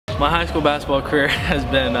My high school basketball career has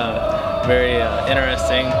been very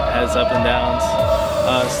interesting, has up and downs.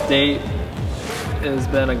 State has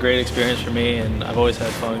been a great experience for me, and I've always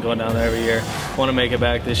had fun going down there every year. I want to make it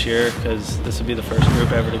back this year because this will be the first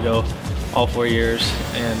group ever to go all 4 years,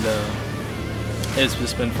 and it's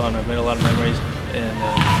just been fun. I've made a lot of memories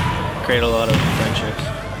and created a lot of friendships.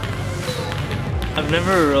 I've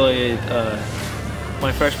never really,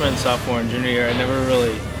 my freshman, sophomore, and junior year, I never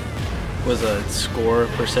really was a scorer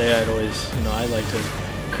per se. I'd always, I like to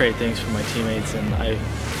create things for my teammates, and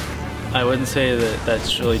I wouldn't say that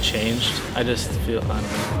that's really changed. I just feel, I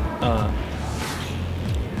don't know.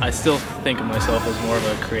 I still think of myself as more of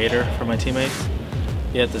a creator for my teammates.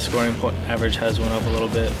 Yet the scoring average has went up a little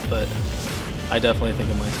bit, but I definitely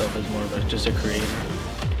think of myself as more of just a creator.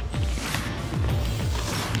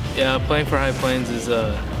 Yeah, playing for High Plains is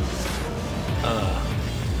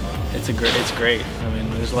it's great. I mean,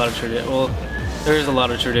 there's a lot of there is a lot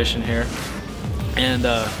of tradition here, and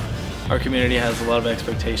our community has a lot of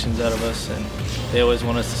expectations out of us, and they always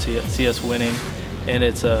want us to see us winning, and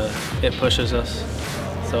it pushes us.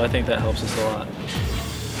 So I think that helps us a lot.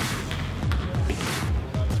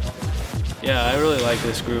 Yeah, I really like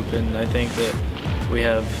this group, and I think that we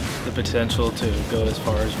have the potential to go as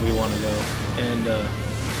far as we want to go. And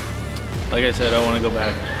like I said, I want to go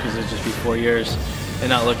back because it'll just be 4 years. And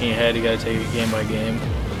not looking ahead, you got to take it game by game.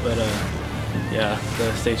 But yeah,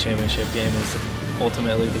 the state championship game is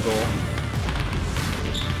ultimately the goal.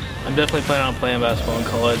 I'm definitely planning on playing basketball in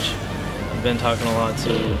college. I've been talking a lot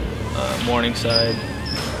to Morningside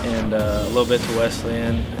and a little bit to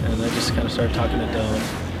Wesleyan, and I just kind of started talking to Doane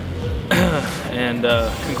and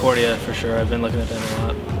Concordia for sure. I've been looking at them a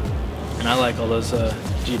lot, and I like all those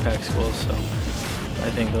GPAC schools, so I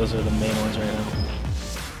think those are the main ones right now.